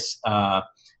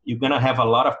 you're gonna have a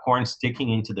lot of corn sticking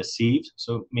into the sieves,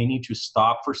 so you may need to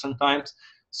stop for some times.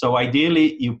 So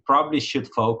ideally, you probably should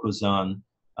focus on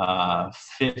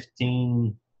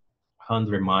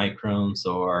 1,500 microns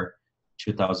or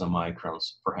 2,000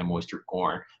 microns for high moisture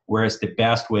corn, whereas the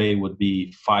best way would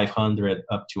be 500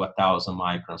 up to 1,000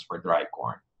 microns for dry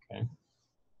corn, okay?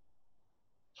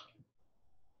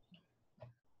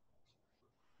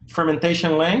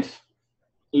 Fermentation length,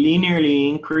 linearly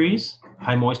increase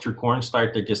high moisture corn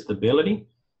starch digestibility.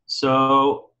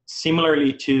 So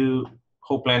similarly to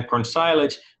whole plant corn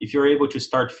silage, if you're able to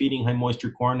start feeding high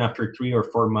moisture corn after 3 or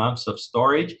 4 months of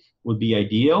storage, would be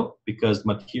ideal because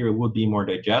material would be more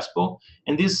digestible.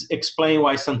 And this explains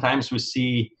why sometimes we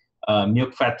see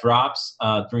milk fat drops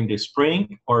during the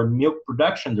spring or milk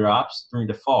production drops during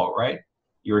the fall, right?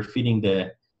 You're feeding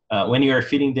when you are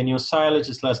feeding the new silage,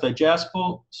 it's less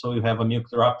digestible, so you have a milk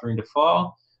drop during the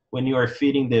fall. When you are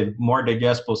feeding the more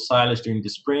digestible silage during the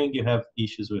spring, you have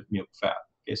issues with milk fat.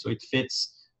 Okay, so it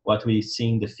fits what we see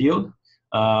in the field.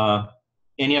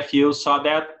 Any of you saw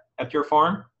that at your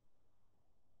farm?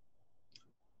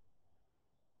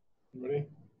 Anybody?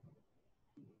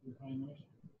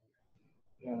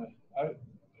 Yeah.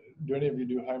 Do any of you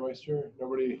do high moisture?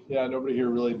 Nobody. Yeah, nobody here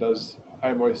really does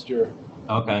high moisture.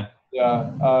 Okay.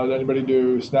 Yeah. Does anybody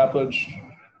do snappage?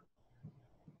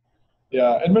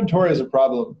 Yeah. Inventory is a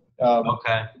problem.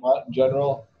 Okay. Not in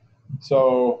general.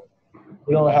 So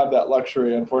we don't have that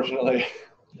luxury, unfortunately.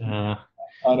 Yeah,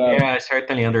 I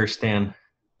certainly understand.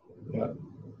 Yeah.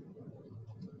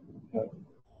 Yeah.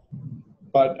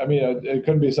 But I mean, it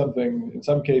could be something. In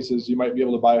some cases, you might be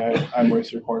able to buy high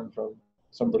moisture corn from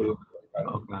somebody.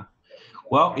 Okay.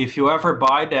 Well, if you ever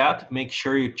buy that, make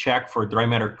sure you check for dry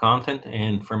matter content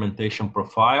and fermentation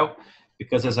profile,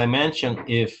 because as I mentioned,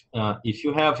 if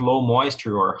you have low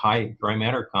moisture or high dry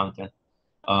matter content,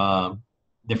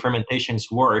 the fermentation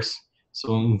is worse.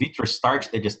 So in vitro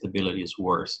starch digestibility is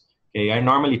worse. Okay, I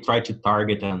normally try to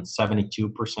target on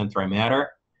 72% dry matter,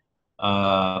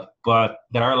 but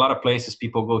there are a lot of places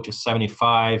people go to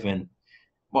 75, and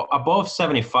well, above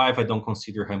 75, I don't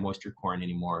consider high moisture corn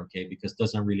anymore, okay, because it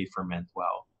doesn't really ferment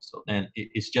well. So then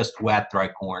it's just wet dry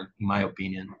corn, in my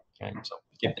opinion. Okay, so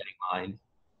keep that in mind.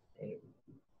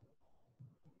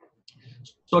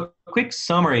 So a quick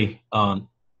summary on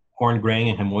corn grain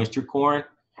and high moisture corn.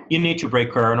 You need to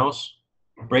break kernels.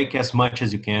 Break as much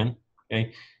as you can.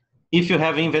 Okay. If you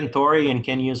have inventory and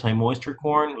can use high moisture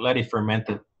corn, let it ferment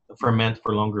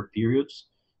for longer periods.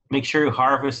 Make sure you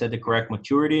harvest at the correct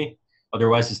maturity,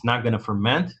 otherwise it's not going to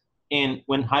ferment. And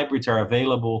when hybrids are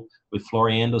available with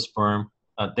flora-endosperm,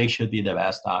 they should be the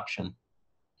best option.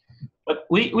 But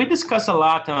we discuss a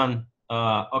lot on,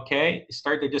 okay,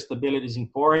 start digestibility is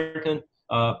important,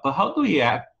 but how do we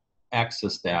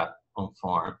access that on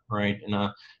farm, right?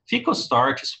 And fecal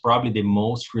starch is probably the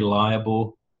most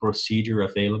reliable procedure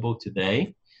available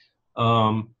today.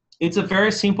 It's a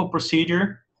very simple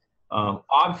procedure.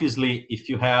 Obviously, if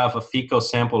you have a fecal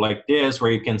sample like this,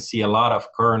 where you can see a lot of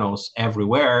kernels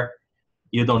everywhere,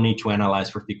 you don't need to analyze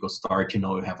for fecal starch, you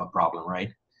know you have a problem,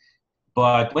 right?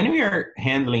 But when we are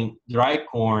handling dry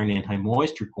corn and high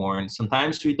moisture corn,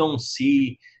 sometimes we don't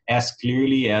see as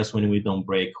clearly as when we don't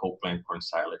break whole plant corn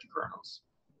silage kernels.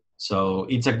 So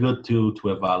it's a good tool to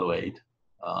evaluate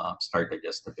starch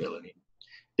digestibility.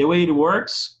 The way it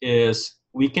works is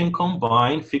we can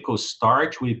combine fecal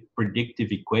starch with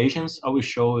predictive equations. I will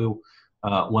show you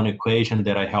one equation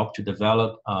that I helped to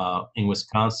develop in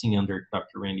Wisconsin under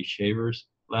Dr. Randy Shaver's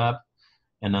lab.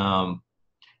 And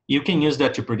you can use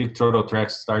that to predict total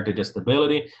starch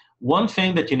digestibility. One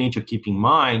thing that you need to keep in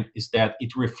mind is that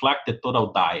it reflects the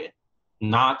total diet,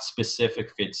 not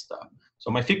specific feed stuff. So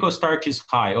my fecal starch is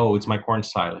high. Oh, it's my corn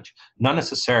silage. Not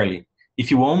necessarily. If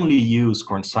you only use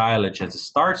corn silage as a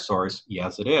starch source,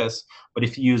 yes, it is. But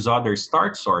if you use other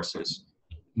starch sources,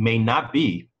 may not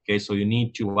be. Okay, so you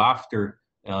need to, after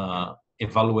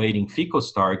evaluating fecal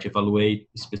starch, evaluate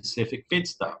specific feed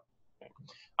stuff.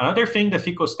 Another thing that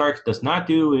fecal starch does not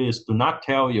do is do not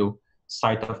tell you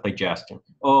site of digestion.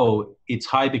 Oh, it's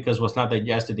high because it was not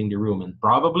digested in the rumen.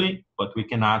 Probably, but we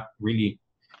cannot really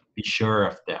be sure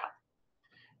of that.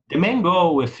 The main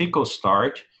goal with fecal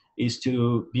starch is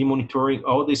to be monitoring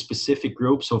all the specific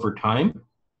groups over time,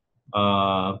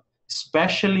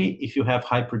 especially if you have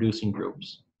high producing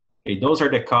groups. Okay, those are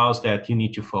the cows that you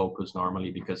need to focus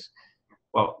normally because,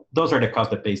 well, those are the cows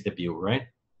that pays the bill, right?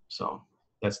 So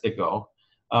that's the goal.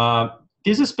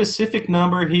 This is a specific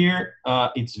number here.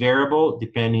 It's variable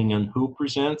depending on who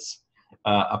presents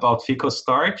about fecal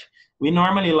starch. We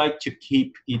normally like to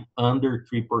keep it under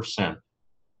 3%,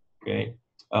 okay?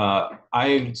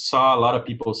 I saw a lot of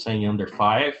people saying under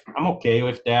 5. I'm okay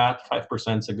with that.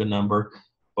 5% is a good number,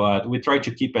 but we try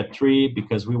to keep at 3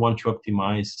 because we want to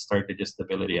optimize starch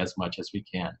digestibility as much as we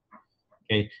can.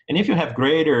 Okay, and if you have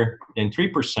greater than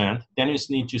 3%, then you just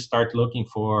need to start looking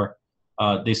for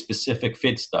the specific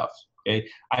feed stuff. Okay,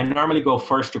 I normally go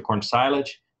first to corn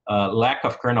silage. Lack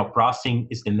of kernel processing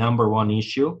is the #1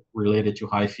 issue related to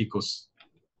high fecal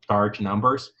starch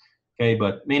numbers. Okay,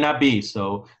 but may not be.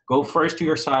 So go first to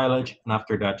your silage, and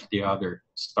after that to the other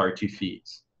starchy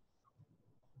feeds.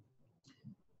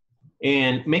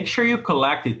 And make sure you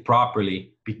collect it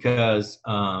properly because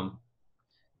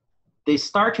the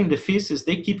starch in the feces,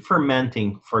 they keep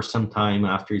fermenting for some time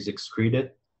after it's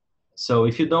excreted. So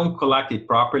if you don't collect it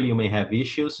properly, you may have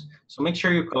issues. So make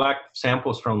sure you collect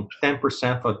samples from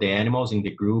 10% of the animals in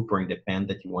the group or in the pen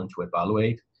that you want to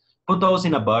evaluate. Put those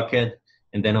in a bucket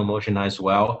and then homogenize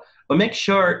well. But make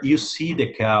sure you see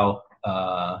the cow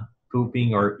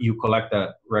pooping or you collect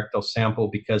a rectal sample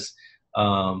because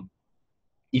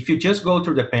if you just go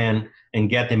through the pen and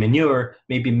get the manure,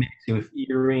 maybe mix it with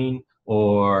urine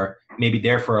or maybe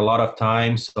there for a lot of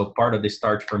time, so part of the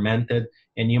starch fermented,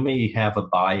 and you may have a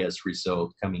biased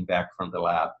result coming back from the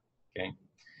lab, okay?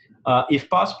 If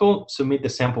possible, submit the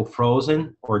sample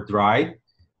frozen or dried,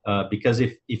 because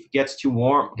if it gets too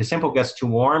warm, the sample gets too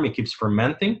warm, it keeps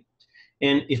fermenting.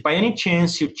 And if by any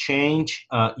chance you change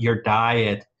your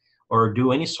diet or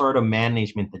do any sort of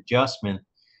management adjustment,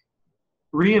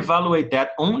 reevaluate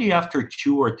that only after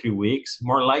 2 or 3 weeks,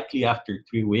 more likely after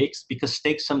 3 weeks, because it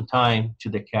takes some time to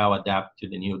the cow adapt to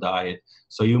the new diet.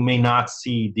 So you may not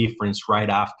see difference right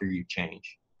after you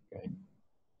change. Okay?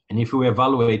 And if you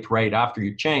evaluate right after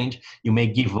you change, you may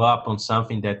give up on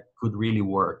something that could really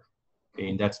work. Okay?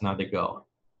 And that's not the goal.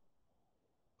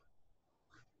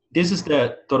 This is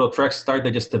the total starch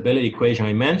digestibility equation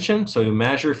I mentioned. So you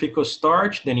measure fecal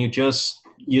starch, then you just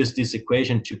use this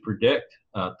equation to predict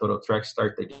total starch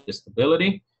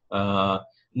digestibility.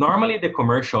 Normally, the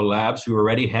commercial labs, you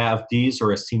already have these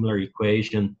or a similar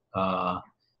equation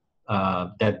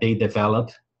that they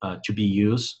developed to be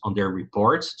used on their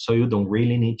reports, so you don't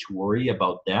really need to worry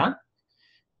about that.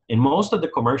 In most of the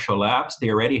commercial labs, they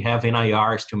already have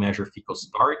NIRs to measure fecal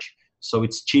starch, so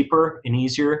it's cheaper and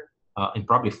easier and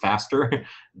probably faster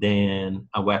than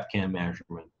a wet chem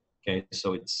measurement. Okay,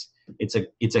 so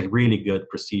it's a really good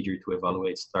procedure to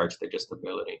evaluate starch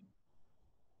digestibility.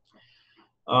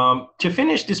 To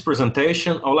finish this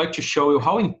presentation, I would like to show you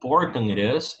how important it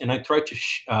is, and I try to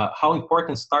how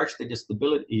important starch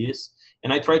digestibility is,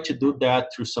 and I try to do that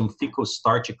through some fecal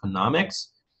starch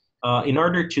economics. In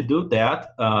order to do that,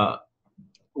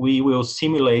 we will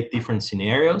simulate different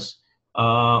scenarios.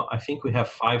 I think we have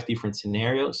 5 different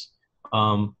scenarios,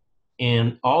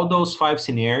 and all those 5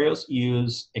 scenarios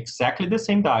use exactly the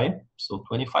same diet, so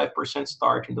 25%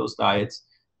 starch in those diets.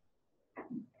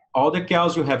 All the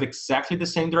cows will have exactly the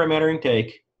same dry matter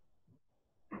intake.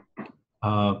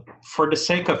 For the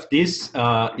sake of this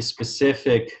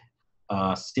specific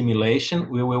simulation,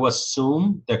 we will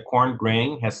assume that corn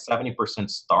grain has 70%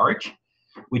 starch,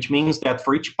 which means that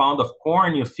for each pound of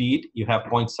corn you feed, you have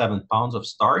 0.7 pounds of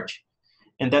starch,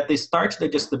 and that the starch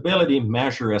digestibility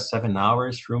measured as 7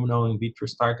 hours, ruminal in vitro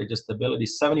starch digestibility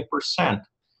is 70%.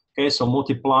 Okay, so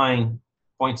multiplying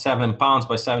 0.7 pounds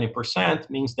by 70%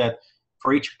 means that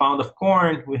for each pound of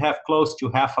corn, we have close to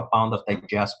half a pound of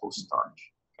digestible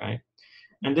starch, okay?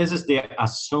 And this is the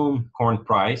assumed corn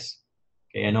price.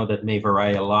 Okay, I know that may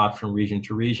vary a lot from region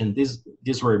to region.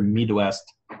 These were Midwest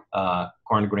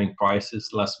corn grain prices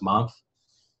last month.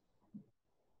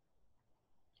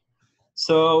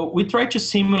 So we try to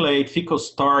simulate fecal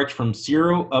starch from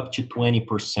 0 up to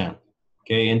 20%.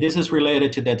 Okay, and this is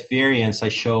related to that variance I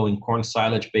show in corn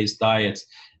silage-based diets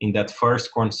in that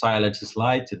first corn silage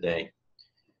slide today.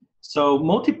 So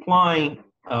multiplying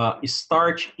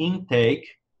starch intake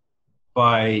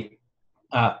by,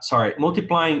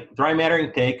 multiplying dry matter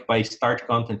intake by starch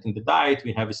content in the diet,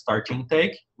 we have a starch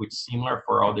intake, which is similar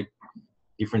for all the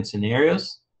different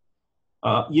scenarios.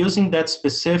 Using that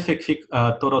specific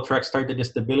total tract starch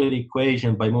digestibility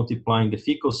equation by multiplying the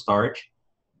fecal starch,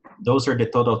 those are the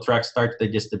total tract starch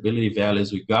digestibility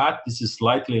values we got. This is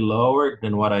slightly lower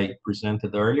than what I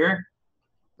presented earlier,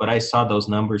 but I saw those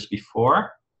numbers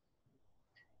before.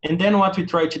 And then what we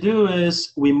try to do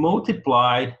is we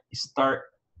multiply starch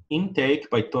intake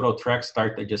by total tract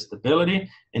starch digestibility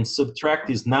and subtract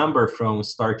this number from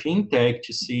starch intake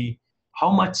to see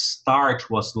how much starch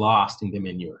was lost in the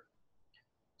manure.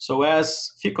 So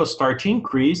as fecal starch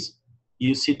increase,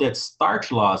 you see that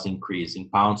starch loss increase in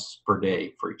pounds per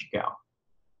day for each cow.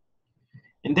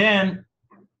 And then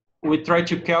we try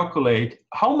to calculate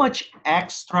how much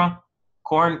extra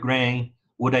corn grain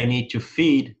would I need to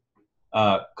feed,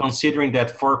 considering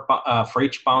that for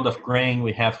each pound of grain,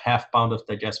 we have half pound of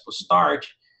digestible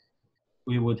starch,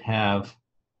 we would have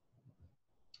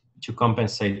to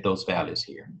compensate those values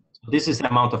here. So this is the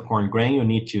amount of corn grain you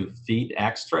need to feed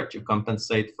extra to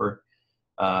compensate for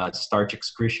starch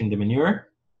excretion in the manure.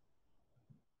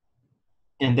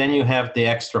 And then you have the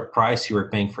extra price you were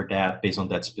paying for that based on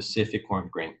that specific corn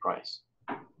grain price.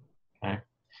 Okay.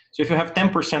 So if you have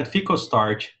 10% fecal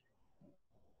starch,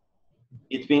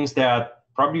 it means that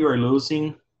probably you're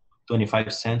losing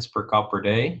 25 cents per cow per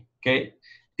day. Okay.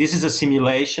 This is a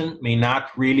simulation, may not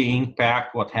really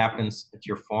impact what happens at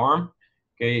your farm,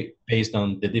 okay, based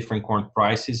on the different corn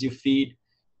prices you feed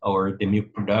or the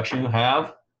milk production you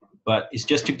have. But it's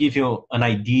just to give you an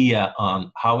idea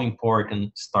on how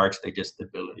important starch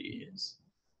digestibility is.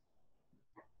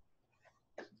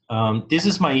 This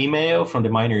is my email from the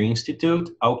Minor Institute.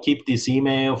 I'll keep this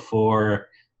email for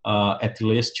at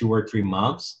least 2 or 3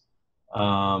 months.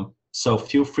 So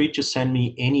feel free to send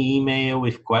me any email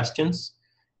with questions.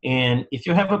 And if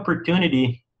you have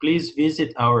opportunity, please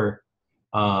visit our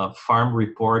farm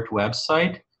report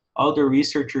website. All the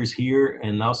researchers here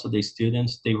and also the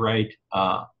students, they write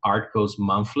articles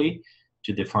monthly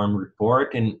to the farm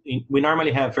report. And we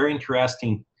normally have very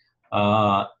interesting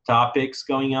topics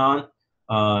going on.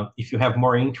 If you have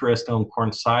more interest on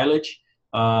corn silage,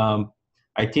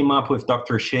 I team up with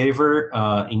Dr. Shaver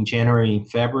in January and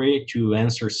February to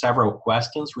answer several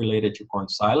questions related to corn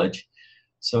silage.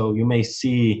 So you may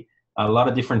see a lot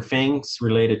of different things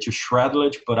related to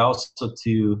shredlage, but also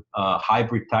to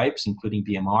hybrid types, including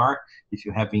BMR, if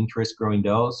you have interest growing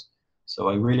those. So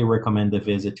I really recommend a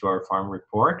visit to our farm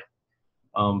report.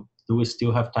 Do we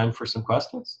still have time for some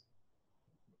questions?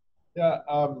 Yeah.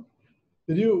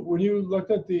 When you looked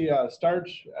at the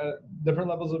starch, different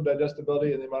levels of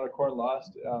digestibility and the amount of corn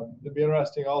lost, it'd be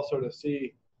interesting also to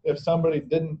see if somebody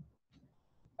didn't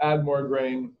add more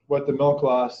grain, what the milk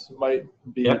loss might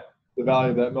be. Yep. The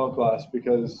value of that milk loss,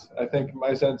 because I think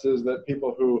my sense is that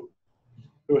people who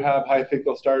have high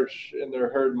fecal starch in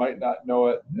their herd might not know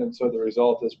it, and so the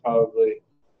result is probably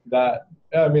that.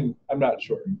 I mean, I'm not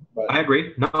sure, but I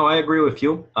agree. No, I agree with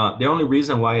you. The only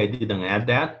reason why I didn't add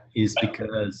that is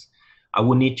because I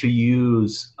would need to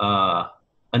use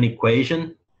an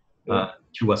equation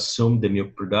to assume the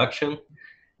milk production.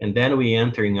 And then we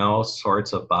enter in all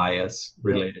sorts of bias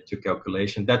related to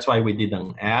calculation. That's why we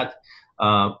didn't add.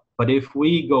 But if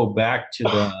we go back to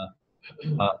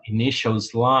the initial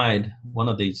slide, one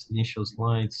of these initial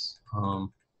slides,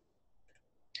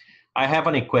 I have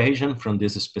an equation from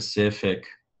this specific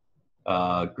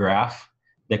graph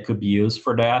that could be used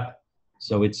for that.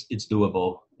 So it's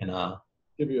doable.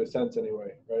 Give you a sense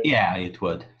anyway, right? Yeah, it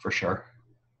would, for sure.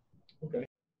 Okay.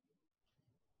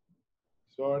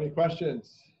 So any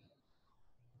questions?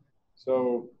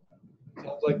 So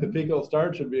sounds like the fecal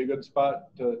starch would be a good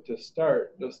spot to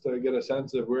start, just to get a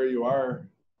sense of where you are.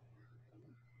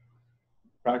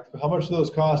 How much do those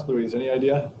cost, Luis? Any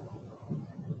idea?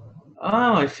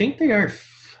 I think they are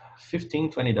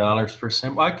 $15, $20 per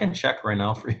sample. I can check right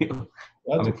now for you.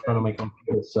 I'm in front of my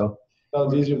computer, so.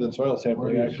 Sounds easier than soil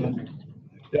sampling, actually.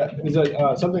 Yeah, is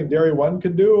that something Dairy One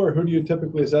could do, or who do you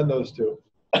typically send those to?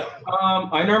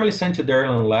 I normally send to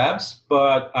Dairyland Labs,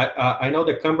 but I know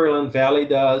that Cumberland Valley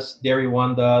does, Dairy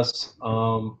One does,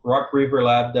 Rock River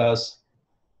Lab does.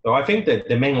 So I think that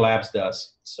the main labs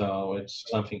does. So it's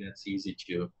something that's easy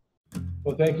to.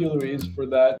 Well, thank you, Luis, for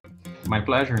that. My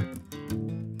pleasure.